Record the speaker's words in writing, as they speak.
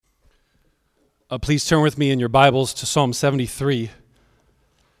Please turn with me in your Bibles to Psalm 73.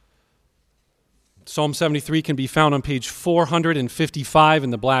 Psalm 73 can be found on page 455 in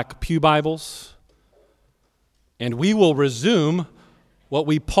the black pew Bibles. And we will resume what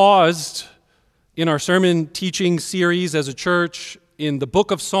we paused in our sermon teaching series as a church in the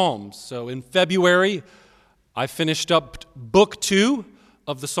book of Psalms. So in February, I finished up book 2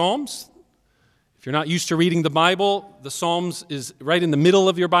 of the Psalms. If you're not used to reading the Bible, the Psalms is right in the middle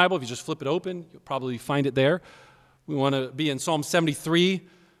of your Bible. If you just flip it open, you'll probably find it there. We want to be in Psalm 73,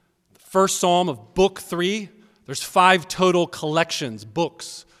 the first Psalm of book 3. There's 5 total collections,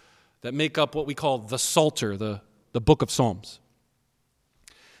 books, that make up what we call the Psalter, the book of Psalms.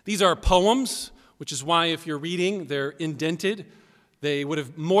 These are poems, which is why if you're reading, they're indented. They would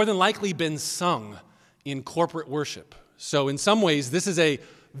have more than likely been sung in corporate worship. So in some ways, this is a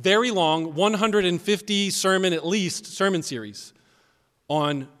very long, 150 sermon series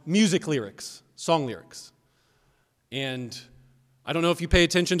on music lyrics, song lyrics. And I don't know if you pay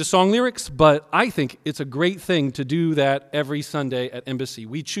attention to song lyrics, but I think it's a great thing to do that every Sunday at Embassy.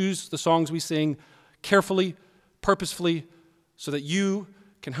 We choose the songs we sing carefully, purposefully, so that you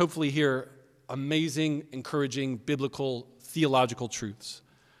can hopefully hear amazing, encouraging, biblical, theological truths.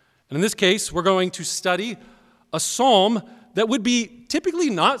 And in this case, we're going to study a psalm that would be typically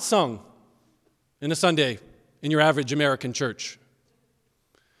not sung in a Sunday in your average American church.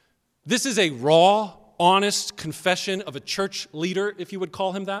 This is a raw, honest confession of a church leader, if you would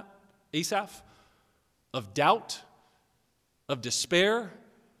call him that, Asaph, of doubt, of despair,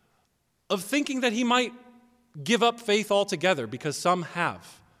 of thinking that he might give up faith altogether, because some have.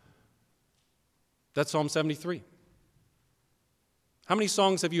 That's Psalm 73. How many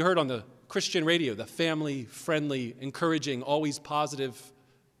songs have you heard on the Christian radio, the family-friendly, encouraging, always positive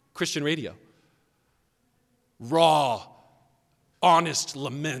Christian radio? Raw, honest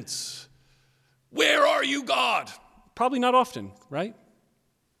laments. Where are you, God? Probably not often, right?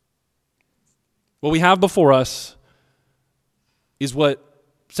 What we have before us is what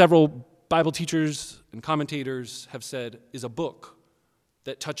several Bible teachers and commentators have said is a book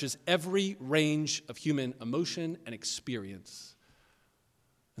that touches every range of human emotion and experience.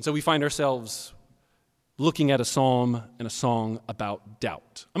 And so we find ourselves looking at a psalm and a song about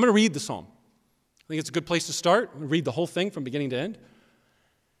doubt. I'm going to read the psalm. I think it's a good place to start. I'm going to read the whole thing from beginning to end.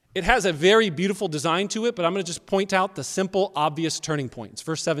 It has a very beautiful design to it, but I'm going to just point out the simple, obvious turning points.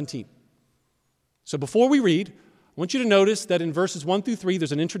 Verse 17. So before we read, I want you to notice that in verses 1 through 3,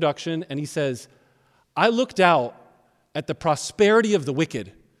 there's an introduction, and he says, I looked out at the prosperity of the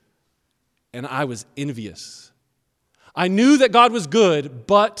wicked, and I was envious. I knew that God was good,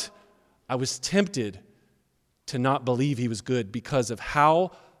 but I was tempted to not believe he was good because of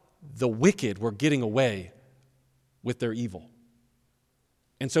how the wicked were getting away with their evil.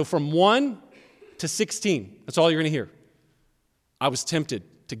 And so from 1 to 16, that's all you're going to hear. I was tempted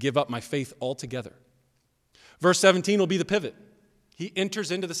to give up my faith altogether. Verse 17 will be the pivot. He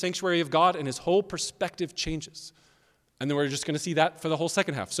enters into the sanctuary of God and his whole perspective changes. And then we're just going to see that for the whole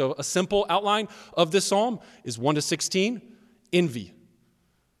second half. So a simple outline of this psalm is 1 to 16, envy.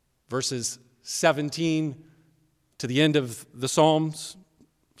 Verses 17 to the end of the Psalms,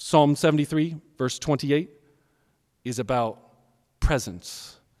 Psalm 73, verse 28, is about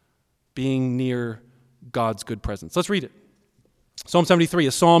presence, being near God's good presence. Let's read it. Psalm 73,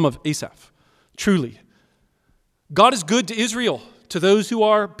 a psalm of Asaph. Truly, God is good to Israel, to those who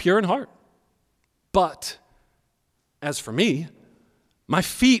are pure in heart. But as for me, my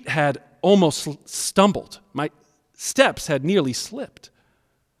feet had almost stumbled. My steps had nearly slipped.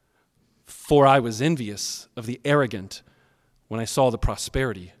 For I was envious of the arrogant when I saw the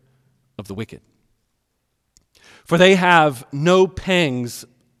prosperity of the wicked. For they have no pangs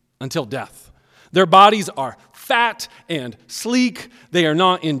until death. Their bodies are fat and sleek. They are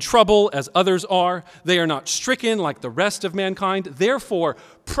not in trouble as others are. They are not stricken like the rest of mankind. Therefore,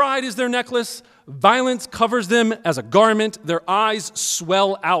 pride is their necklace. Violence covers them as a garment. Their eyes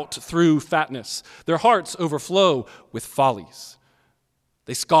swell out through fatness. Their hearts overflow with follies.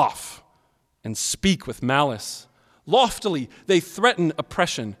 They scoff and speak with malice. Loftily, they threaten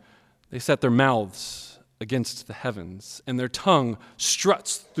oppression. They set their mouths against the heavens, and their tongue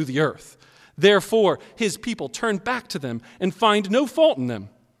struts through the earth. Therefore, his people turn back to them and find no fault in them.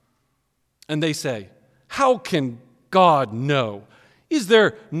 And they say, how can God know? Is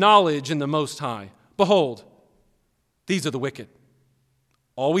there knowledge in the Most High? Behold, these are the wicked.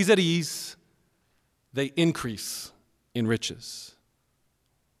 Always at ease, they increase in riches.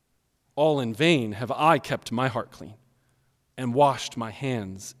 All in vain have I kept my heart clean and washed my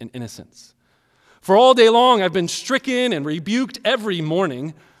hands in innocence. For all day long I've been stricken and rebuked every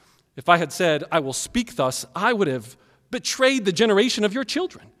morning. If I had said, I will speak thus, I would have betrayed the generation of your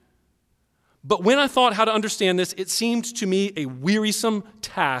children. But when I thought how to understand this, it seemed to me a wearisome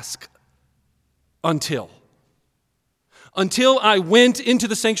task until I went into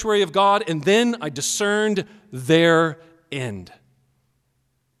the sanctuary of God, and then I discerned their end.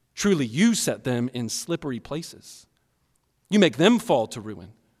 Truly, you set them in slippery places. You make them fall to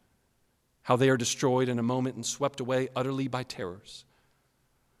ruin. How they are destroyed in a moment and swept away utterly by terrors.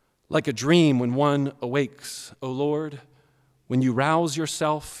 Like a dream when one awakes, O Lord, when you rouse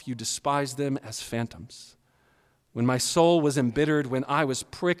yourself, you despise them as phantoms. When my soul was embittered, when I was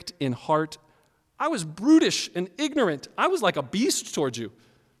pricked in heart, I was brutish and ignorant. I was like a beast towards you.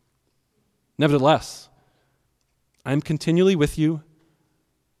 Nevertheless, I am continually with you.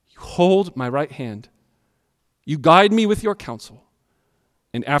 You hold my right hand. You guide me with your counsel,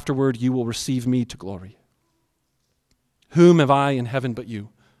 and afterward you will receive me to glory. Whom have I in heaven but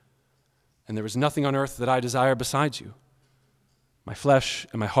you? And there is nothing on earth that I desire besides you. My flesh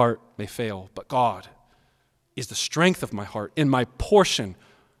and my heart may fail, but God is the strength of my heart and my portion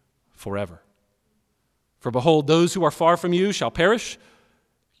forever. For behold, those who are far from you shall perish.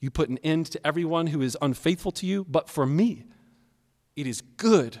 You put an end to everyone who is unfaithful to you, but for me it is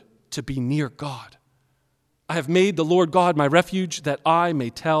good to be near God. I have made the Lord God my refuge, that I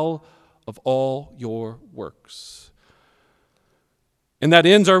may tell of all your works. And that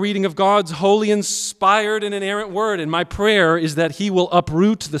ends our reading of God's holy, inspired, and inerrant word. And my prayer is that he will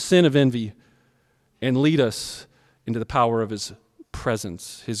uproot the sin of envy and lead us into the power of his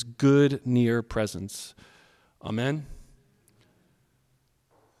presence, his good, near presence. Amen.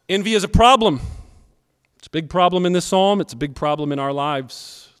 Envy is a problem. It's a big problem in this psalm. It's a big problem in our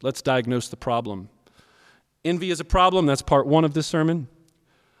lives. Let's diagnose the problem. Envy is a problem. That's part one of this sermon.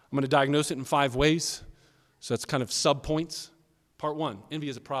 I'm going to diagnose it in 5 ways. So that's kind of subpoints. Part 1, envy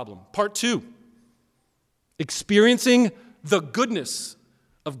is a problem. Part 2, experiencing the goodness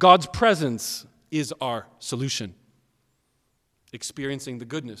of God's presence is our solution. Experiencing the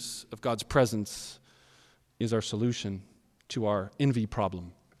goodness of God's presence is our solution to our envy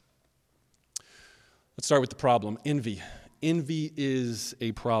problem. Let's start with the problem, envy. Envy is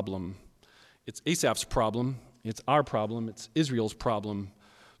a problem. It's Asaph's problem. It's our problem. It's Israel's problem.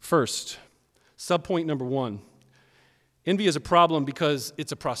 First, subpoint number 1. Envy is a problem because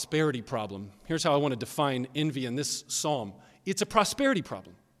it's a prosperity problem. Here's how I want to define envy in this psalm. It's a prosperity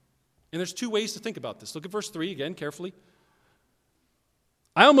problem. And there's 2 ways to think about this. Look at verse 3 again, carefully.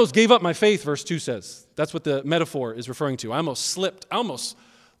 I almost gave up my faith, verse 2 says. That's what the metaphor is referring to. I almost slipped. I almost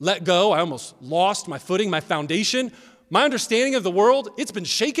let go. I almost lost my footing, my foundation. My understanding of the world, it's been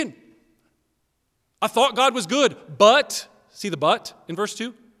shaken. I thought God was good, but, see the but in verse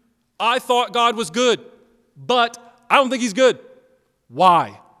 2? I thought God was good, but I don't think he's good.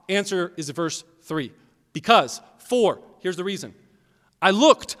 Why? Answer is verse 3. Because, 4, here's the reason. I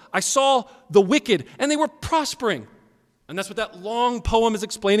looked, I saw the wicked, and they were prospering. And that's what that long poem is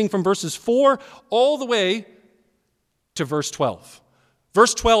explaining from verses 4 all the way to verse 12.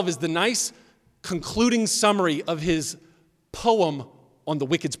 Verse 12 is the nice concluding summary of his poem on the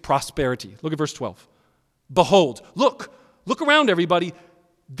wicked's prosperity. Look at verse 12. Behold, look around, everybody.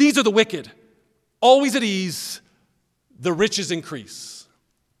 These are the wicked, always at ease. The riches increase.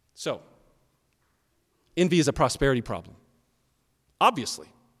 So, envy is a prosperity problem. Obviously.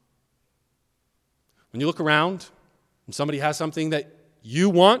 When you look around and somebody has something that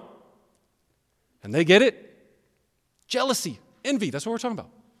you want and they get it, jealousy, envy, that's what we're talking about.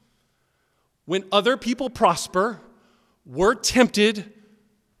 When other people prosper, we're tempted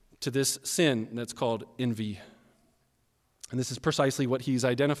to this sin that's called envy. And this is precisely what he's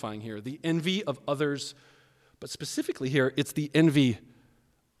identifying here, the envy of others. But specifically here, it's the envy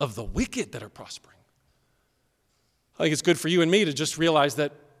of the wicked that are prospering. I think it's good for you and me to just realize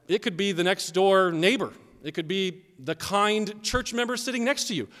that it could be the next door neighbor. It could be the kind church member sitting next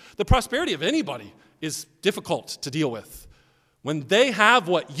to you. The prosperity of anybody is difficult to deal with. When they have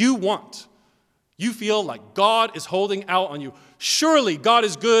what you want, you feel like God is holding out on you. Surely God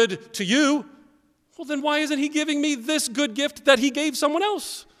is good to you. Well, then why isn't he giving me this good gift that he gave someone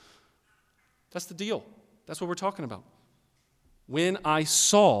else? That's the deal. That's what we're talking about. When I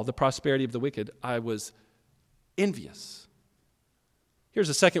saw the prosperity of the wicked, I was envious. Here's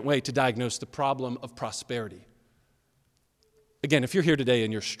a second way to diagnose the problem of prosperity. Again, if you're here today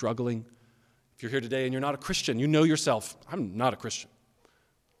and you're struggling, if you're here today and you're not a Christian, you know yourself, I'm not a Christian.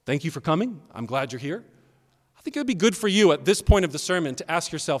 Thank you for coming. I'm glad you're here. I think it would be good for you at this point of the sermon to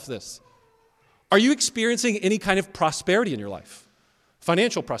ask yourself this. Are you experiencing any kind of prosperity in your life?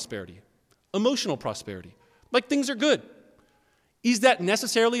 Financial prosperity, emotional prosperity, like things are good. Is that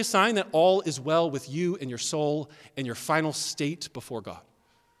necessarily a sign that all is well with you and your soul and your final state before God?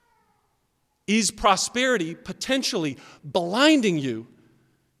 Is prosperity potentially blinding you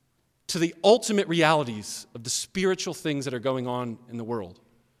to the ultimate realities of the spiritual things that are going on in the world?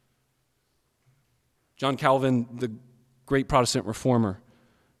 John Calvin, the great Protestant reformer,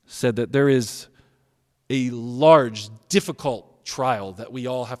 said that there is a large, difficult trial that we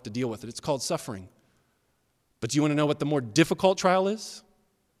all have to deal with. It's called suffering. But do you want to know what the more difficult trial is?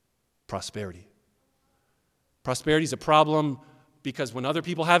 Prosperity. Prosperity is a problem because when other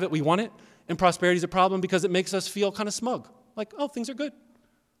people have it, we want it. And prosperity is a problem because it makes us feel kind of smug. Like, oh, things are good.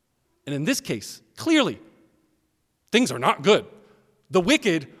 And in this case, clearly, things are not good. The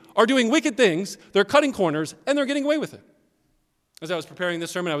wicked are doing wicked things. They're cutting corners, and they're getting away with it. As I was preparing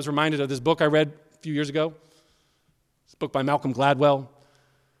this sermon, I was reminded of this book I read a few years ago. This book by Malcolm Gladwell,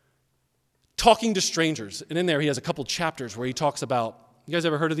 Talking to Strangers. And in there, he has a couple chapters where he talks about, you guys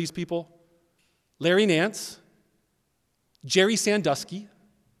ever heard of these people? Larry Nance, Jerry Sandusky,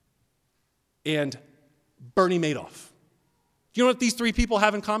 and Bernie Madoff. Do you know what these three people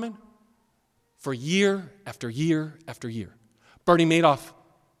have in common? For year after year after year, Bernie Madoff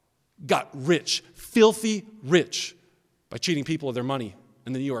got rich, filthy rich, by cheating people of their money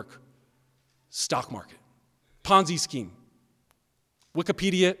in the New York stock market. Ponzi scheme.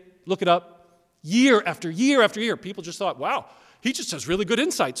 Wikipedia, look it up. Year after year after year, people just thought, wow, he just has really good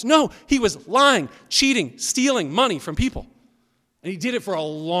insights. No, he was lying, cheating, stealing money from people. And he did it for a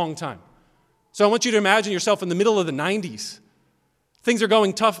long time. So I want you to imagine yourself in the middle of the 90s. Things are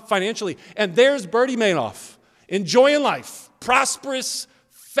going tough financially. And there's Bernie Madoff, enjoying life, prosperous,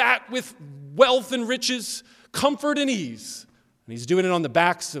 fat with wealth and riches, comfort and ease. And he's doing it on the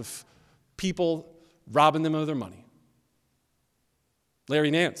backs of people robbing them of their money.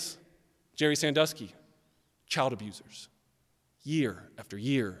 Larry Nance, Jerry Sandusky, child abusers, year after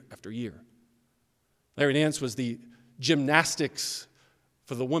year after year. Larry Nance was the gymnastics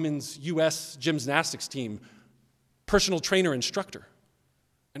for the women's U.S. gymnastics team, personal trainer, instructor.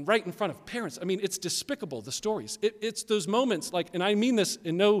 And right in front of parents. I mean, it's despicable, the stories. It's those moments, like, and I mean this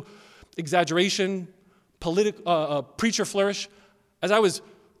in no exaggeration, preacher flourish. As I was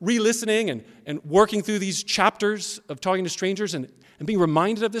re-listening and working through these chapters of Talking to Strangers and being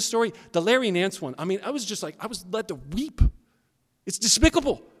reminded of this story, the Larry Nance one, I mean, I was just like, I was led to weep. It's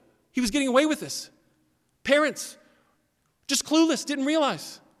despicable. He was getting away with this. Parents, just clueless, didn't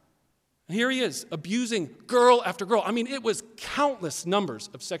realize. And here he is, abusing girl after girl. I mean, it was countless numbers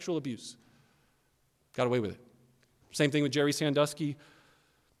of sexual abuse. Got away with it. Same thing with Jerry Sandusky,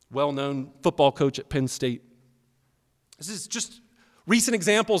 well-known football coach at Penn State. This is just recent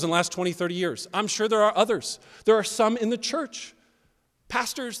examples in the last 20, 30 years. I'm sure there are others. There are some in the church.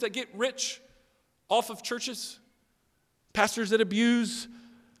 Pastors that get rich off of churches. Pastors that abuse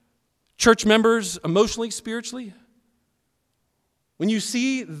church members emotionally, spiritually. When you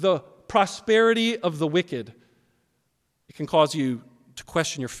see the prosperity of the wicked, it can cause you to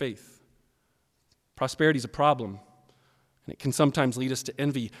question your faith. Prosperity is a problem, and it can sometimes lead us to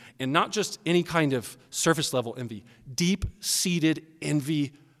envy, and not just any kind of surface-level envy, deep-seated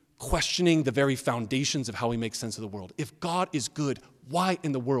envy, questioning the very foundations of how we make sense of the world. If God is good, why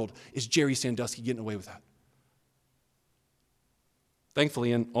in the world is Jerry Sandusky getting away with that?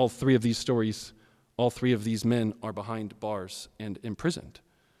 Thankfully, in all three of these stories, all three of these men are behind bars and imprisoned.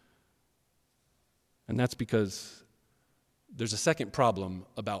 And that's because there's a second problem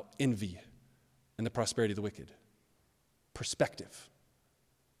about envy and the prosperity of the wicked. Perspective.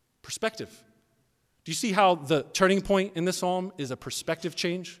 Perspective. Do you see how the turning point in this psalm is a perspective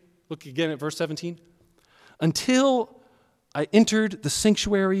change? Look again at verse 17. Until I entered the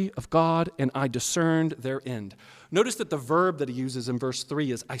sanctuary of God and I discerned their end. Notice that the verb that he uses in verse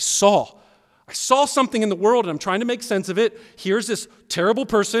 3 is I saw. I saw something in the world and I'm trying to make sense of it. Here's this terrible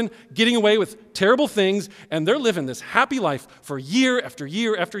person getting away with terrible things, and they're living this happy life for year after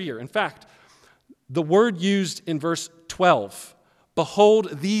year after year. In fact, the word used in verse 12,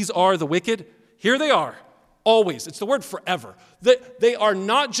 behold, these are the wicked. Here they are, always. It's the word forever. They are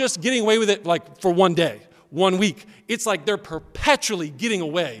not just getting away with it like for one day, 1 week. It's like they're perpetually getting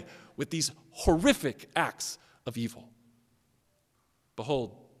away with these horrific acts of evil.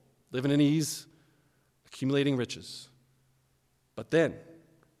 Behold, living in ease, accumulating riches. But then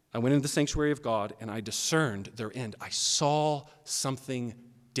I went into the sanctuary of God and I discerned their end. I saw something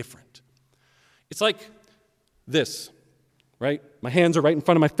different. It's like this, right? My hands are right in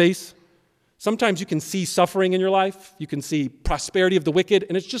front of my face. Sometimes you can see suffering in your life. You can see prosperity of the wicked,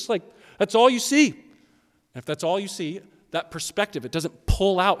 and it's just like, that's all you see. And if that's all you see, that perspective, it doesn't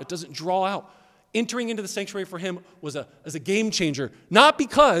pull out, it doesn't draw out. Entering into the sanctuary for him was a game changer, not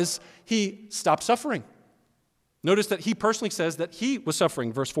because he stopped suffering. Notice that he personally says that he was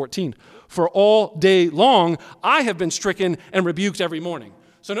suffering, verse 14. For all day long, I have been stricken and rebuked every morning.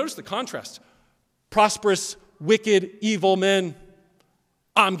 So notice the contrast. Prosperous, wicked, evil men,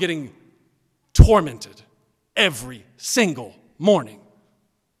 I'm getting tormented every single morning.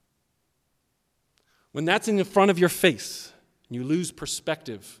 When that's in front of your face, you lose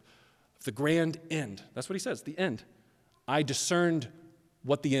perspective of the grand end. That's what he says, the end. I discerned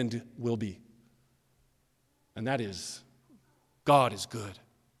what the end will be. And that is, God is good.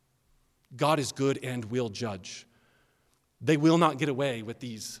 God is good and will judge. They will not get away with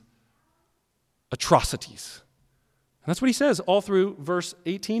these atrocities. And that's what he says all through verse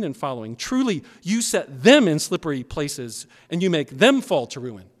 18 and following. Truly, you set them in slippery places, and you make them fall to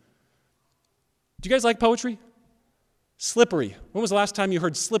ruin. Do you guys like poetry? Slippery. When was the last time you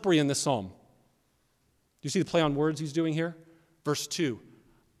heard slippery in this psalm? Do you see the play on words he's doing here? Verse 2.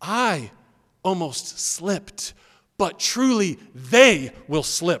 I almost slipped, but truly they will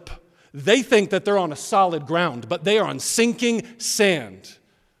slip. They think that they're on a solid ground, but they are on sinking sand.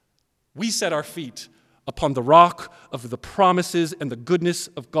 We set our feet upon the rock of the promises and the goodness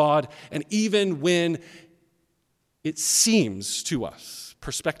of God, and even when it seems to us,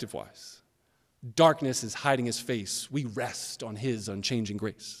 perspective-wise, darkness is hiding his face, we rest on his unchanging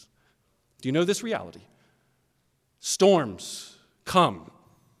grace. Do you know this reality? Storms come.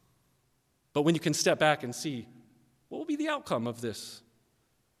 But when you can step back and see, what will be the outcome of this?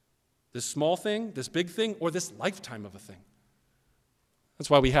 This small thing, this big thing, or this lifetime of a thing? That's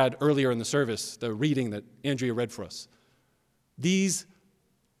why we had earlier in the service the reading that Andrea read for us. These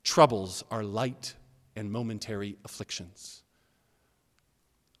troubles are light and momentary afflictions.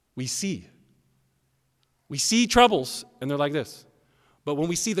 We see troubles, and they're like this. But when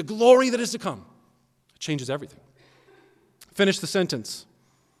we see the glory that is to come, it changes everything. Finish the sentence.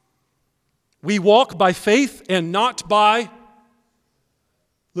 We walk by faith and not by, a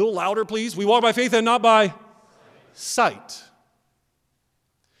little louder please, we walk by faith and not by sight.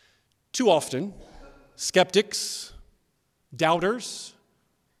 Too often, skeptics, doubters,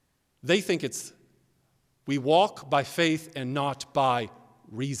 they think it's we walk by faith and not by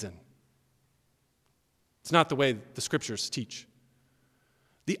reason. It's not the way the scriptures teach.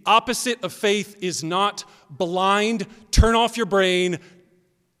 The opposite of faith is not blind, turn off your brain,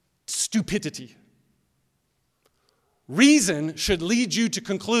 stupidity. Reason should lead you to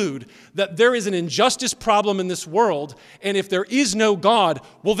conclude that there is an injustice problem in this world, and if there is no God,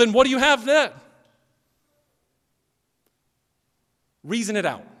 well then what do you have then? Reason it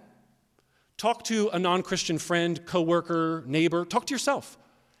out. Talk to a non-Christian friend, coworker, neighbor. Talk to yourself.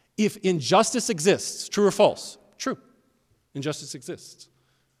 If injustice exists, true or false? True. Injustice exists.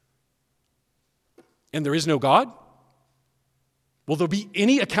 And there is no God? Will there be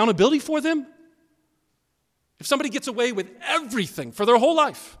any accountability for them? If somebody gets away with everything for their whole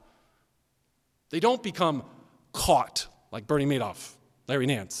life, they don't become caught like Bernie Madoff, Larry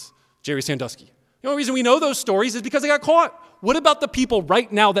Nance, Jerry Sandusky. The only reason we know those stories is because they got caught. What about the people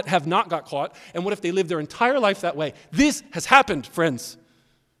right now that have not got caught? And what if they live their entire life that way? This has happened, friends.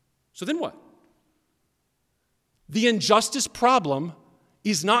 So then what? The injustice problem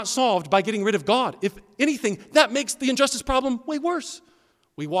is not solved by getting rid of God. If anything, that makes the injustice problem way worse.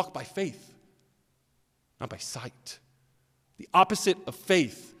 We walk by faith, not by sight. The opposite of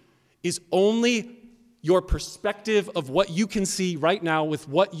faith is only your perspective of what you can see right now with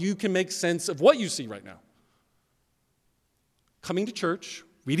what you can make sense of what you see right now. Coming to church,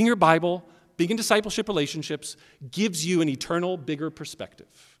 reading your Bible, being in discipleship relationships gives you an eternal, bigger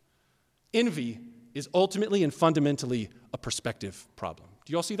perspective. Envy is ultimately and fundamentally a perspective problem.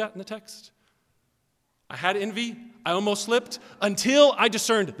 Do you all see that in the text? I had envy, I almost slipped, until I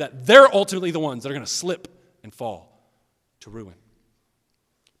discerned that they're ultimately the ones that are going to slip and fall to ruin.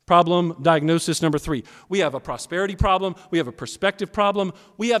 Problem diagnosis number 3. We have a prosperity problem, we have a perspective problem,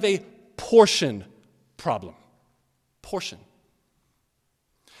 we have a portion problem. Portion.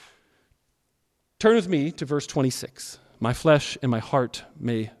 Turn with me to verse 26. My flesh and my heart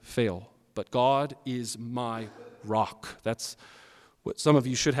may fail, but God is my rock. That's what some of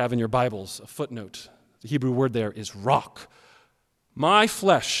you should have in your Bibles, a footnote. The Hebrew word there is rock. My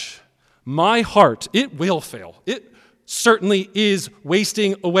flesh, my heart, it will fail. It certainly is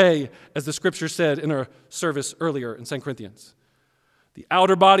wasting away, as the scripture said in our service earlier in 2 Corinthians. The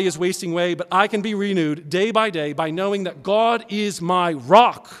outer body is wasting away, but I can be renewed day by day by knowing that God is my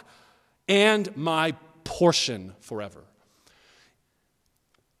rock and my portion forever.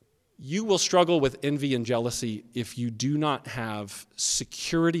 You will struggle with envy and jealousy if you do not have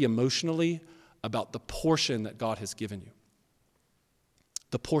security emotionally about the portion that God has given you.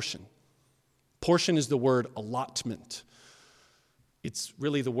 The portion. Portion is the word allotment. It's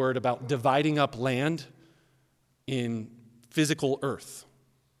really the word about dividing up land in physical earth.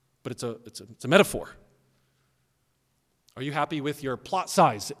 But it's a metaphor. Are you happy with your plot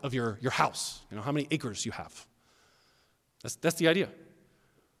size of your house? You know, how many acres you have? That's the idea.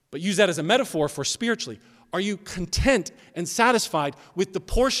 But use that as a metaphor for spiritually. Are you content and satisfied with the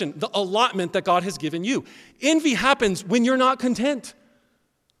portion, the allotment that God has given you? Envy happens when you're not content.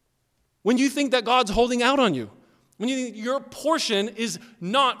 When you think that God's holding out on you. When you think your portion is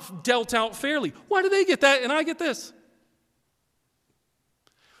not dealt out fairly. Why do they get that and I get this?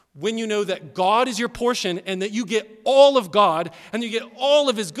 When you know that God is your portion and that you get all of God and you get all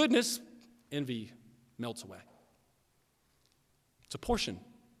of his goodness, envy melts away. It's a portion.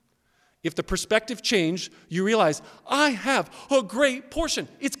 If the perspective changed, you realize, I have a great portion.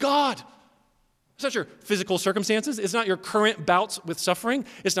 It's God. It's not your physical circumstances. It's not your current bouts with suffering.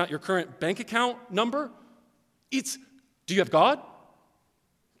 It's not your current bank account number. It's, do you have God?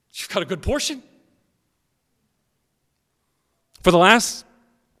 You've got a good portion. For the last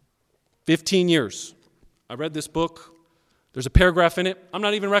 15 years, I read this book. There's a paragraph in it. I'm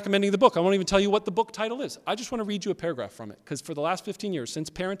not even recommending the book. I won't even tell you what the book title is. I just want to read you a paragraph from it, because for the last 15 years, since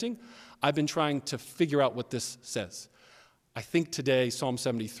parenting, I've been trying to figure out what this says. I think today, Psalm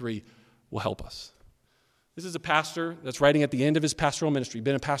 73 will help us. This is a pastor that's writing at the end of his pastoral ministry,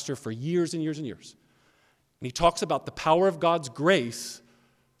 been a pastor for years and years and years. And he talks about the power of God's grace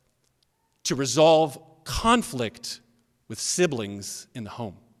to resolve conflict with siblings in the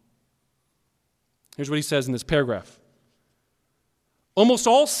home. Here's what he says in this paragraph. Almost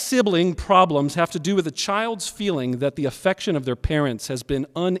all sibling problems have to do with a child's feeling that the affection of their parents has been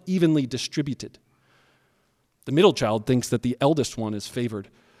unevenly distributed. The middle child thinks that the eldest one is favored.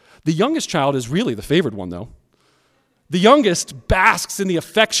 The youngest child is really the favored one, though. The youngest basks in the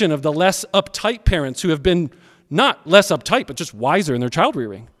affection of the less uptight parents who have been not less uptight, but just wiser in their child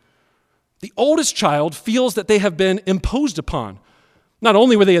rearing. The oldest child feels that they have been imposed upon. Not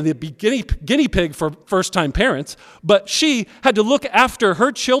only were they the guinea pig for first-time parents, but she had to look after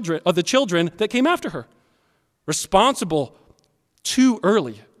her children, of the children that came after her. Responsible too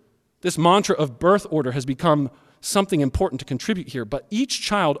early. This mantra of birth order has become something important to contribute here, but each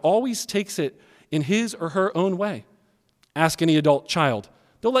child always takes it in his or her own way. Ask any adult child.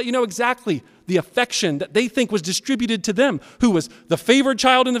 They'll let you know exactly the affection that they think was distributed to them, who was the favored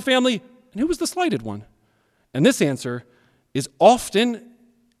child in the family and who was the slighted one. And this answer is often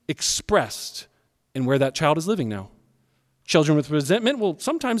expressed in where that child is living now. Children with resentment will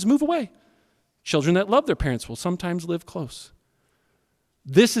sometimes move away. Children that love their parents will sometimes live close.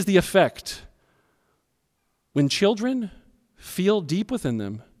 This is the effect when children feel deep within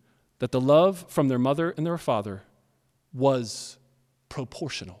them that the love from their mother and their father was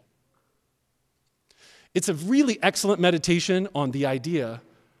proportional. It's a really excellent meditation on the idea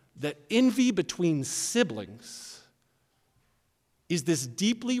that envy between siblings is this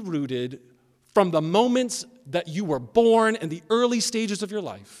deeply rooted from the moments that you were born and the early stages of your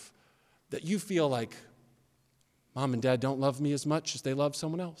life, that you feel like mom and dad don't love me as much as they love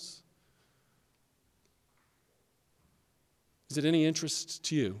someone else. Is it any interest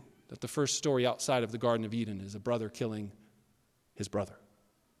to you that the first story outside of the Garden of Eden is a brother killing his brother?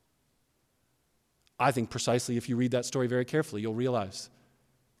 I think precisely if you read that story very carefully, you'll realize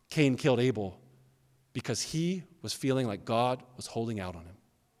Cain killed Abel because he was feeling like God was holding out on him.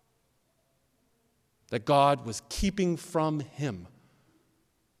 That God was keeping from him.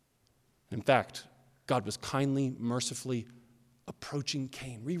 In fact, God was kindly, mercifully approaching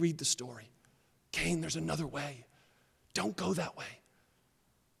Cain. Reread the story. Cain, there's another way. Don't go that way.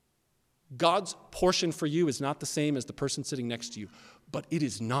 God's portion for you is not the same as the person sitting next to you, but it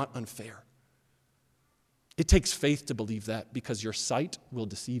is not unfair. It takes faith to believe that because your sight will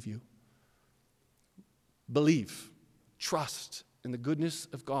deceive you. Believe, trust in the goodness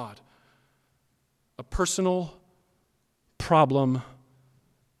of God. A personal problem,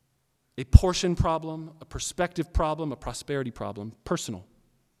 a portion problem, a perspective problem, a prosperity problem. Personal.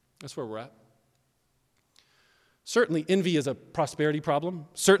 That's where we're at. Certainly envy is a prosperity problem.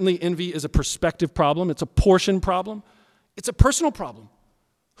 Certainly envy is a perspective problem. It's a portion problem. It's a personal problem.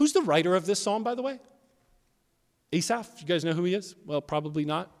 Who's the writer of this psalm, by the way? Asaph. You guys know who he is? Well, probably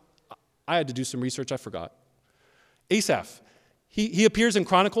not. I had to do some research. I forgot. Asaph. He appears in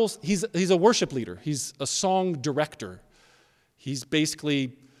Chronicles. He's a worship leader. He's a song director. He's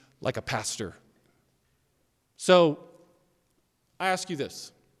basically like a pastor. So I ask you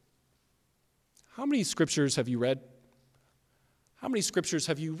this. How many scriptures have you read? How many scriptures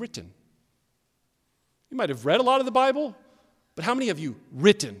have you written? You might have read a lot of the Bible, but how many have you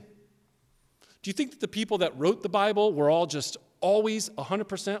written? Do you think that the people that wrote the Bible were all just always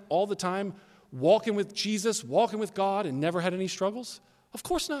 100% all the time walking with Jesus, walking with God, and never had any struggles? Of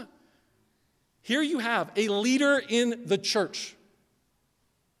course not. Here you have a leader in the church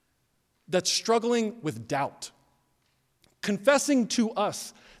that's struggling with doubt, confessing to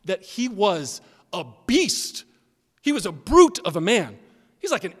us that he was a beast. He was a brute of a man.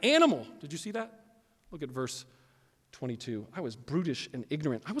 He's like an animal. Did you see that? Look at verse 22. I was brutish and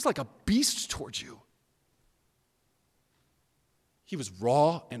ignorant. I was like a beast towards you. He was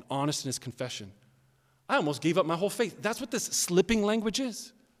raw and honest in his confession. I almost gave up my whole faith. That's what this slipping language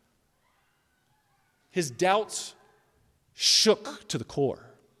is. His doubts shook to the core.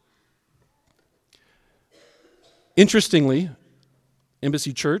 Interestingly,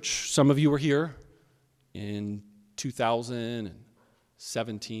 Embassy Church, some of you were here in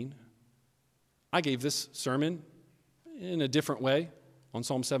 2017. I gave this sermon in a different way on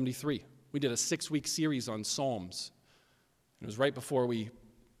Psalm 73. We did a 6-week series on Psalms. It was right before we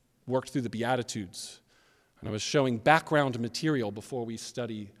worked through the Beatitudes. And I was showing background material before we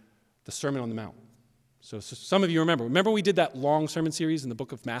study the Sermon on the Mount. So some of you remember we did that long sermon series in the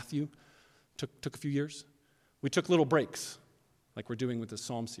book of Matthew? Took a few years. We took little breaks, like we're doing with the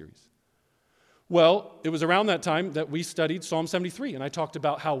Psalm series. Well, it was around that time that we studied Psalm 73, and I talked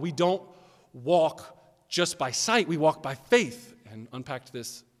about how we don't walk just by sight, we walk by faith, and unpacked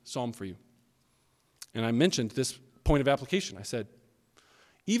this psalm for you. And I mentioned this point of application. I said,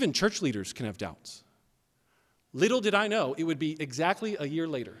 even church leaders can have doubts. Little did I know it would be exactly a year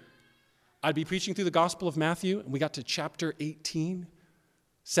later. I'd be preaching through the Gospel of Matthew, and we got to chapter 18,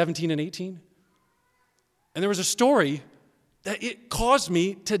 17 and 18. And there was a story that it caused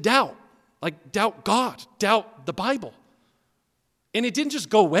me to doubt, like doubt God, doubt the Bible. And it didn't just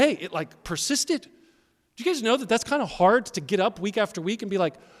go away, it like persisted. Do you guys know that that's kind of hard to get up week after week and be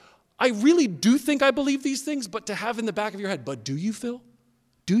like, I really do think I believe these things, but to have in the back of your head, but do you, Phill?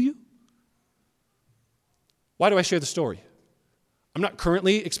 Do you? Why do I share the story? I'm not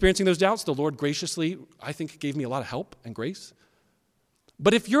currently experiencing those doubts. The Lord graciously, I think, gave me a lot of help and grace.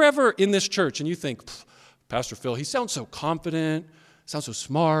 But if you're ever in this church and you think, Pastor Phill, he sounds so confident, sounds so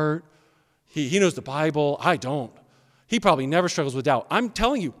smart, he knows the Bible, I don't. He probably never struggles with doubt. I'm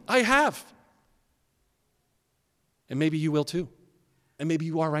telling you, I have. And maybe you will too. And maybe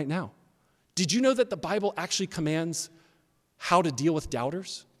you are right now. Did you know that the Bible actually commands how to deal with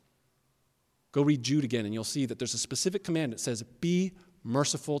doubters? Go read Jude again and you'll see that there's a specific command that says, be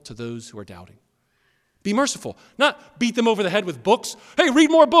merciful to those who are doubting. Be merciful. Not beat them over the head with books. Hey,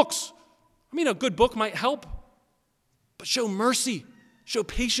 read more books. I mean, a good book might help. But show mercy. Show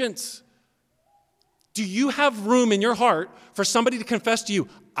patience. Do you have room in your heart for somebody to confess to you,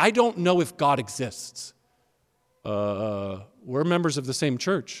 I don't know if God exists? We're members of the same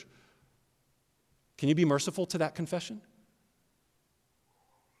church. Can you be merciful to that confession?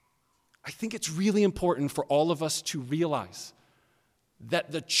 I think it's really important for all of us to realize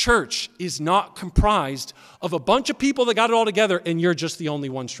that the church is not comprised of a bunch of people that got it all together and you're just the only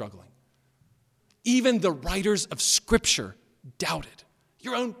one struggling. Even the writers of Scripture doubted.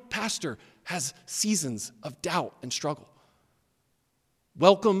 Your own pastor has seasons of doubt and struggle.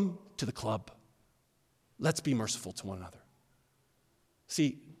 Welcome to the club. Let's be merciful to one another.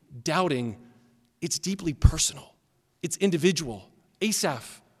 See, doubting, it's deeply personal. It's individual.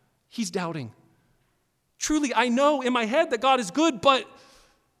 Asaph, he's doubting. Truly, I know in my head that God is good, but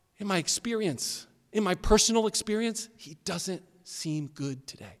in my experience, in my personal experience, he doesn't seem good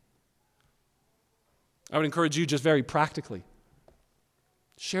today. I would encourage you just very practically,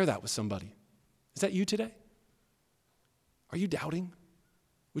 share that with somebody. Is that you today? Are you doubting?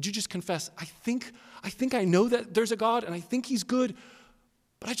 Would you just confess, I think I know that there's a God and I think he's good,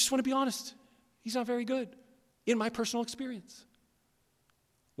 but I just want to be honest. He's not very good in my personal experience.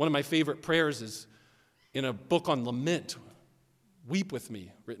 One of my favorite prayers is in a book on lament, Weep With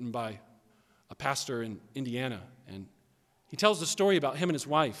Me, written by a pastor in Indiana. And he tells the story about him and his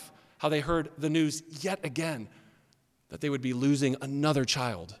wife, how they heard the news yet again that they would be losing another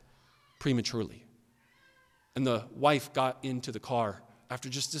child prematurely. And the wife got into the car after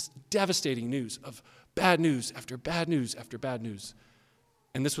just this devastating news of bad news after bad news after bad news.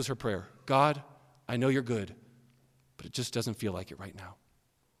 And this was her prayer. God, I know you're good, but it just doesn't feel like it right now.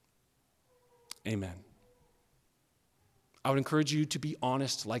 Amen. I would encourage you to be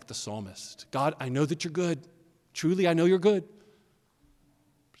honest like the psalmist. God, I know that you're good. Truly, I know you're good.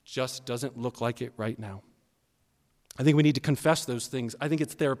 It just doesn't look like it right now. I think we need to confess those things. I think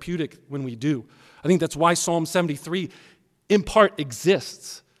it's therapeutic when we do. I think that's why Psalm 73 in part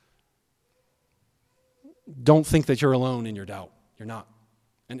exists. don't think that you're alone in your doubt. You're not.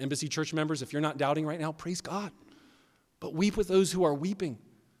 And Embassy Church members, if you're not doubting right now, praise God. But weep with those who are weeping.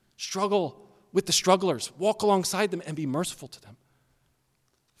 Struggle with the strugglers. Walk alongside them and be merciful to them.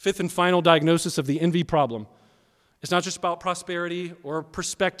 Fifth and final diagnosis of the envy problem. It's not just about prosperity or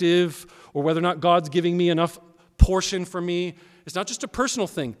perspective or whether or not God's giving me enough portion for me. It's not just a personal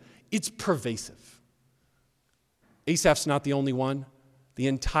thing. It's pervasive. Asaph's not the only one. The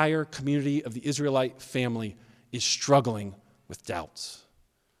entire community of the Israelite family is struggling with doubts.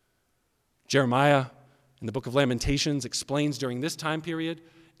 Jeremiah, in the book of Lamentations, explains during this time period,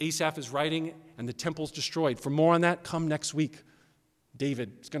 Asaph is writing and the temple's destroyed. For more on that, come next week.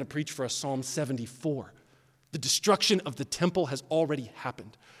 David is going to preach for us Psalm 74. The destruction of the temple has already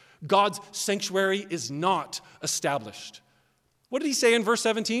happened. God's sanctuary is not established. What did he say in verse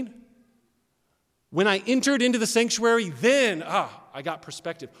 17? When I entered into the sanctuary, then, I got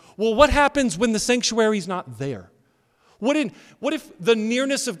perspective. Well, what happens when the sanctuary is not there? What if the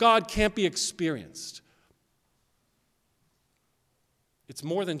nearness of God can't be experienced? It's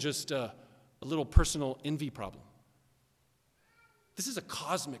more than just a little personal envy problem. This is a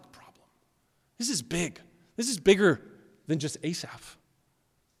cosmic problem. This is big. This is bigger than just Asaph.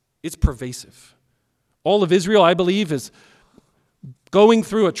 It's pervasive. All of Israel, I believe, is going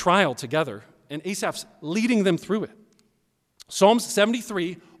through a trial together, and Asaph's leading them through it. Psalms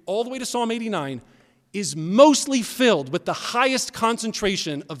 73, all the way to Psalm 89, is mostly filled with the highest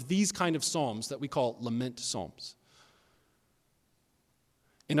concentration of these kind of psalms that we call lament psalms.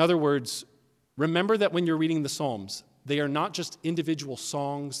 In other words, remember that when you're reading the Psalms, they are not just individual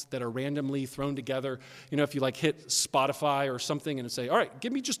songs that are randomly thrown together. You know, if you hit Spotify or something and say, all right,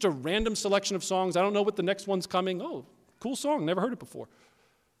 give me just a random selection of songs. I don't know what the next one's coming. Oh, cool song. Never heard it before.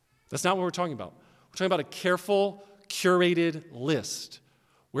 That's not what we're talking about. We're talking about a careful, curated list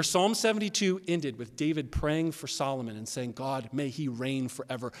where Psalm 72 ended with David praying for Solomon and saying, God, may he reign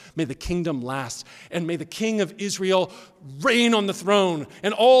forever. May the kingdom last. And may the king of Israel reign on the throne.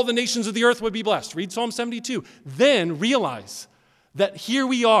 And all the nations of the earth would be blessed. Read Psalm 72. Then realize that here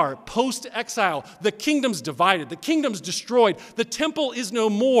we are, post-exile. The kingdom's divided. The kingdom's destroyed. The temple is no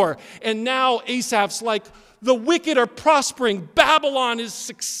more. And now Asaph's like, the wicked are prospering. Babylon is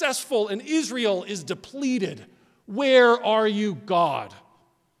successful. And Israel is depleted. Where are you, God?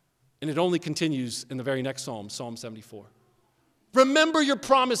 And it only continues in the very next psalm, Psalm 74. Remember your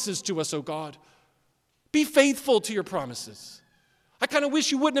promises to us, O God. Be faithful to your promises. I kind of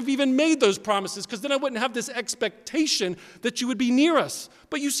wish you wouldn't have even made those promises, because then I wouldn't have this expectation that you would be near us.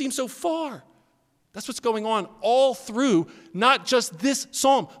 But you seem so far. That's what's going on all through, not just this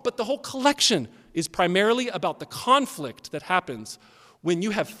psalm, but the whole collection is primarily about the conflict that happens when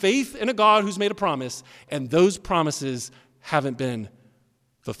you have faith in a God who's made a promise, and those promises haven't been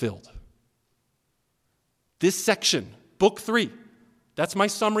fulfilled. This section, book 3, that's my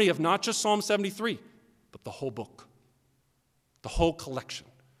summary of not just Psalm 73, but the whole book, the whole collection.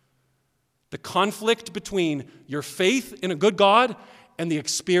 The conflict between your faith in a good God and the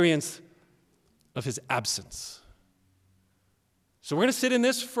experience of his absence. So we're going to sit in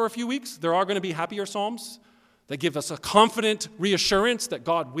this for a few weeks. There are going to be happier psalms that give us a confident reassurance that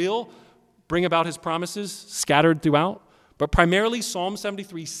God will bring about his promises scattered throughout. But primarily, Psalm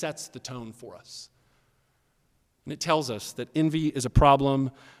 73 sets the tone for us. And it tells us that envy is a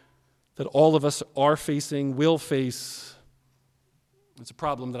problem that all of us are facing, will face. It's a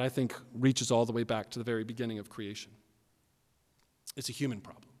problem that I think reaches all the way back to the very beginning of creation. It's a human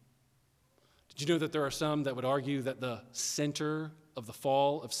problem. Did you know that there are some that would argue that the center of the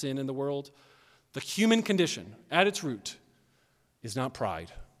fall of sin in the world, the human condition at its root, is not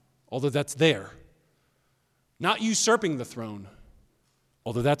pride, although that's there. Not usurping the throne,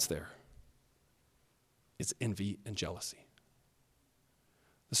 although that's there. It's envy and jealousy.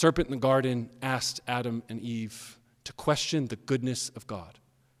 The serpent in the garden asked Adam and Eve to question the goodness of God.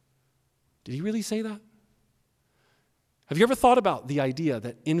 Did he really say that? Have you ever thought about the idea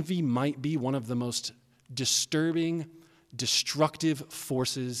that envy might be one of the most disturbing, destructive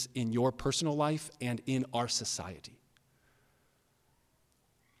forces in your personal life and in our society?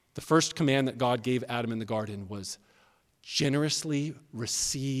 The first command that God gave Adam in the garden was generously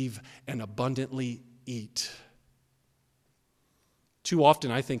receive and abundantly eat. Too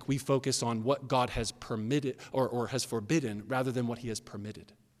often, I think we focus on what God has permitted or has forbidden rather than what he has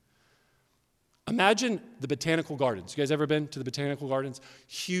permitted. Imagine the botanical gardens. You guys ever been to the botanical gardens?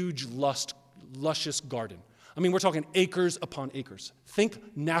 Huge, luscious garden. I mean, we're talking acres upon acres. Think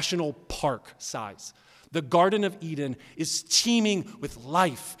national park size. The Garden of Eden is teeming with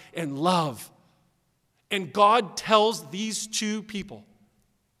life and love. And God tells these two people,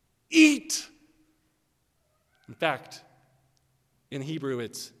 eat. In fact, in Hebrew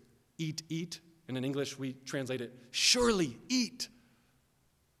it's eat, eat, and in English we translate it, surely eat.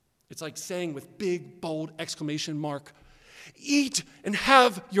 It's like saying with big, bold exclamation mark, eat and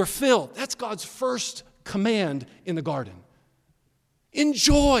have your fill. That's God's first command in the garden.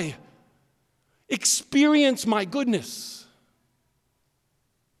 Enjoy. Experience my goodness.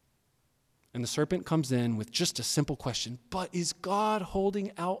 And the serpent comes in with just a simple question, but is God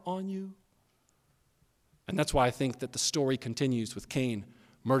holding out on you? And that's why I think that the story continues with Cain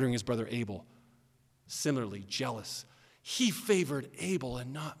murdering his brother Abel. Similarly, jealous. He favored Abel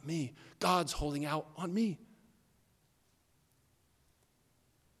and not me. God's holding out on me.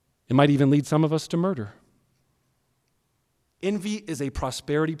 It might even lead some of us to murder. Envy is a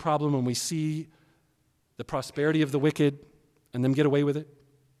prosperity problem when we see the prosperity of the wicked and them get away with it.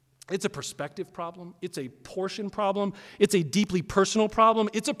 It's a perspective problem. It's a portion problem. It's a deeply personal problem.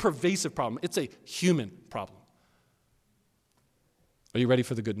 It's a pervasive problem. It's a human problem. Are you ready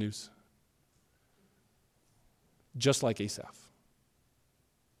for the good news? Just like Asaph,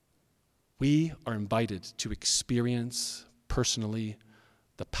 we are invited to experience personally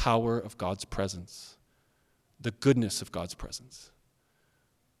the power of God's presence, the goodness of God's presence.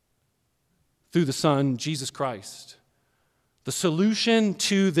 Through the Son, Jesus Christ, the solution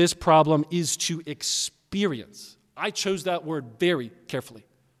to this problem is to experience. I chose that word very carefully.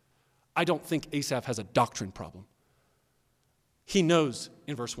 I don't think Asaph has a doctrine problem. He knows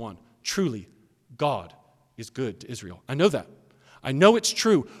in verse 1, truly, God is good to Israel. I know that. I know it's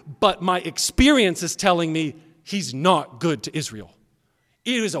true, but my experience is telling me he's not good to Israel.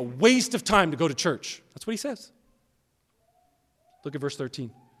 It is a waste of time to go to church. That's what he says. Look at verse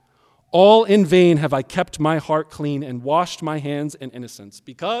 13. All in vain have I kept my heart clean and washed my hands in innocence,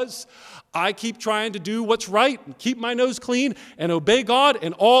 because I keep trying to do what's right and keep my nose clean and obey God,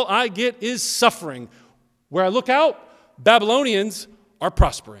 and all I get is suffering. Where I look out, Babylonians are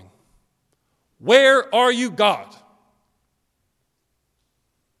prospering. Where are you, God?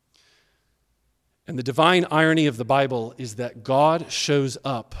 And the divine irony of the Bible is that God shows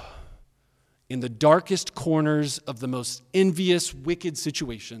up in the darkest corners of the most envious, wicked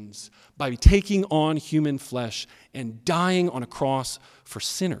situations by taking on human flesh and dying on a cross for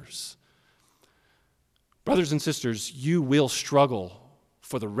sinners. Brothers and sisters, you will struggle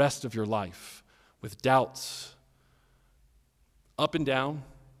for the rest of your life with doubts, up and down,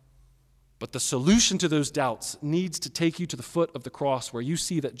 but the solution to those doubts needs to take you to the foot of the cross where you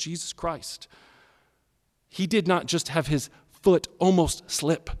see that Jesus Christ, he did not just have his foot almost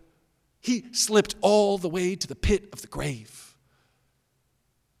slip. He slipped all the way to the pit of the grave.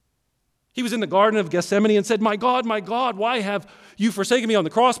 He was in the Garden of Gethsemane and said, my God, why have you forsaken me on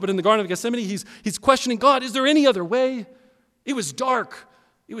the cross? But in the Garden of Gethsemane, he's questioning, God, is there any other way? It was dark.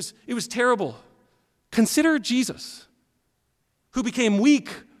 It was terrible. Consider Jesus, who became weak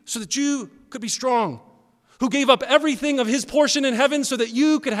so that you could be strong, who gave up everything of his portion in heaven so that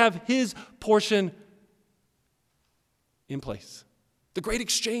you could have his portion in place. The great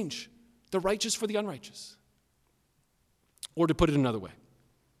exchange, the righteous for the unrighteous. Or to put it another way,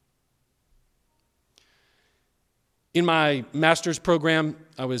 in my master's program,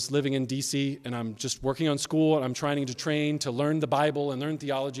 I was living in D.C., and I'm just working on school, and I'm trying to train to learn the Bible and learn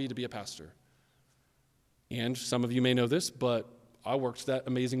theology to be a pastor. And some of you may know this, but I worked that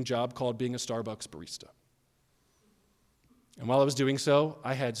amazing job called being a Starbucks barista. And while I was doing so,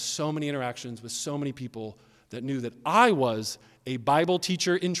 I had so many interactions with so many people that knew that I was a Bible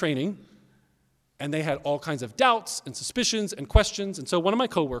teacher in training, and they had all kinds of doubts and suspicions and questions. And so one of my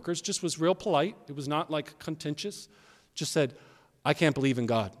coworkers just was real polite. It was not like contentious. Just said, I can't believe in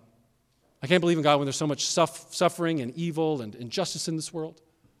God. I can't believe in God when there's so much suffering and evil and injustice in this world.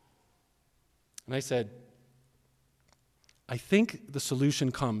 And I said, I think the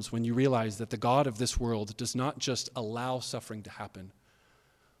solution comes when you realize that the God of this world does not just allow suffering to happen,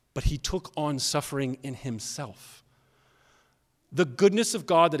 but he took on suffering in himself. The goodness of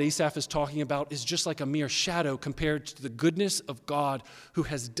God that Asaph is talking about is just like a mere shadow compared to the goodness of God who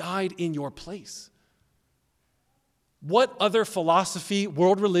has died in your place. What other philosophy,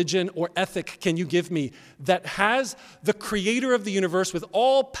 world religion, or ethic can you give me that has the creator of the universe with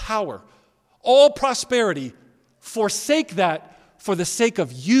all power, all prosperity, forsake that for the sake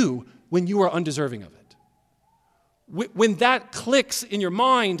of you when you are undeserving of it? When that clicks in your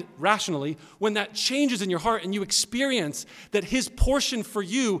mind rationally, when that changes in your heart and you experience that his portion for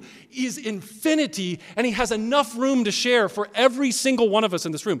you is infinity and he has enough room to share for every single one of us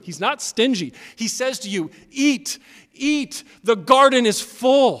in this room. He's not stingy. He says to you, eat, eat, the garden is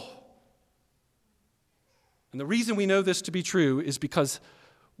full. And the reason we know this to be true is because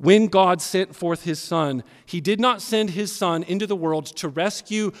When God sent forth his Son, he did not send his Son into the world to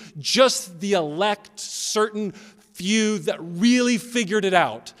rescue just the elect, certain few that really figured it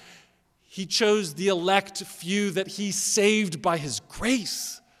out. He chose the elect few that he saved by his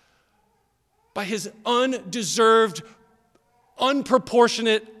grace, by his undeserved,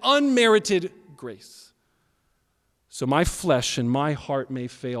 unproportionate, unmerited grace. So my flesh and my heart may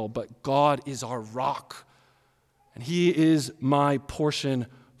fail, but God is our rock, and he is my portion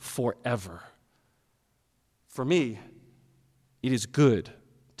forever. For me, it is good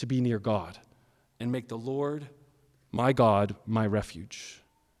to be near God and make the Lord, my God, my refuge.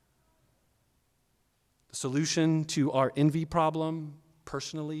 The solution to our envy problem,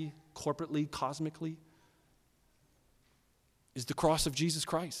 personally, corporately, cosmically, is the cross of Jesus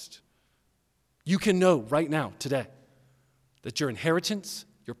Christ. You can know right now, today, that your inheritance,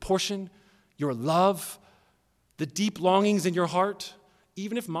 your portion, your love, the deep longings in your heart,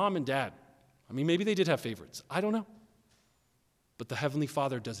 even if mom and dad, maybe they did have favorites. I don't know. But the Heavenly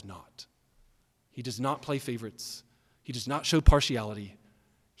Father does not. He does not play favorites. He does not show partiality.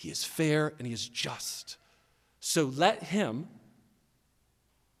 He is fair and he is just. So let him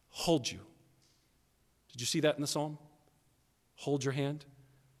hold you. Did you see that in the psalm? Hold your hand.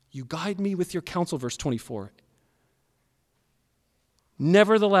 You guide me with your counsel, verse 24.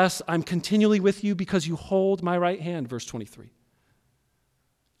 Nevertheless, I'm continually with you because you hold my right hand, verse 23.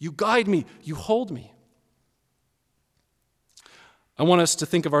 You guide me, you hold me. I want us to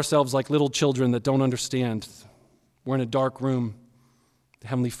think of ourselves like little children that don't understand. We're in a dark room. The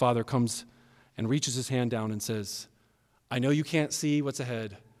Heavenly Father comes and reaches his hand down and says, I know you can't see what's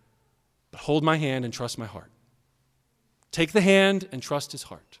ahead, but hold my hand and trust my heart. Take the hand and trust his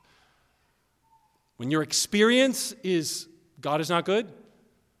heart. When your experience is God is not good,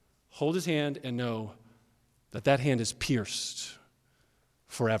 hold his hand and know that that hand is pierced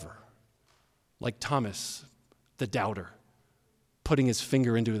forever. Like Thomas, the doubter, putting his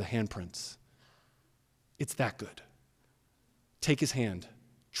finger into the handprints. It's that good. Take his hand,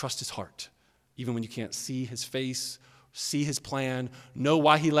 trust his heart, even when you can't see his face, see his plan, know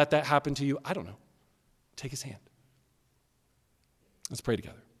why he let that happen to you. I don't know. Take his hand. Let's pray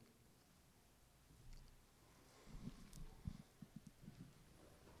together.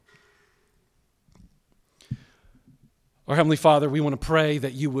 Our Heavenly Father, we want to pray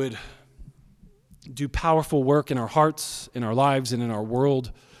that you would do powerful work in our hearts, in our lives, and in our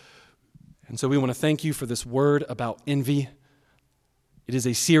world. And so we want to thank you for this word about envy. It is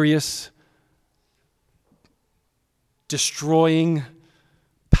a serious, destroying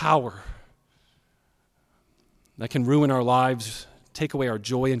power that can ruin our lives, take away our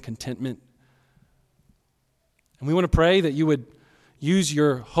joy and contentment. And we want to pray that you would use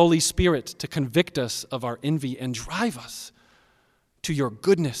your Holy Spirit to convict us of our envy and drive us to your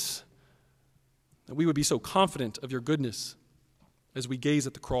goodness, that we would be so confident of your goodness as we gaze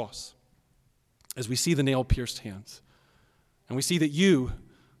at the cross, as we see the nail-pierced hands, and we see that you,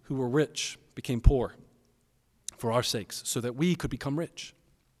 who were rich, became poor for our sakes, so that we could become rich.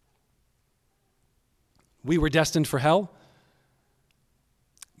 We were destined for hell,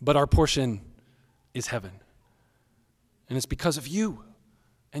 but our portion is heaven. And it's because of you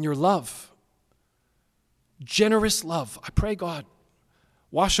and your love, generous love. I pray, God,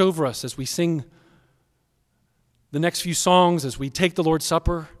 wash over us as we sing the next few songs, as we take the Lord's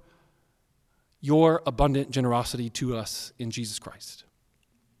Supper, your abundant generosity to us in Jesus Christ.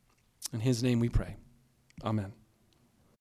 In his name we pray. Amen.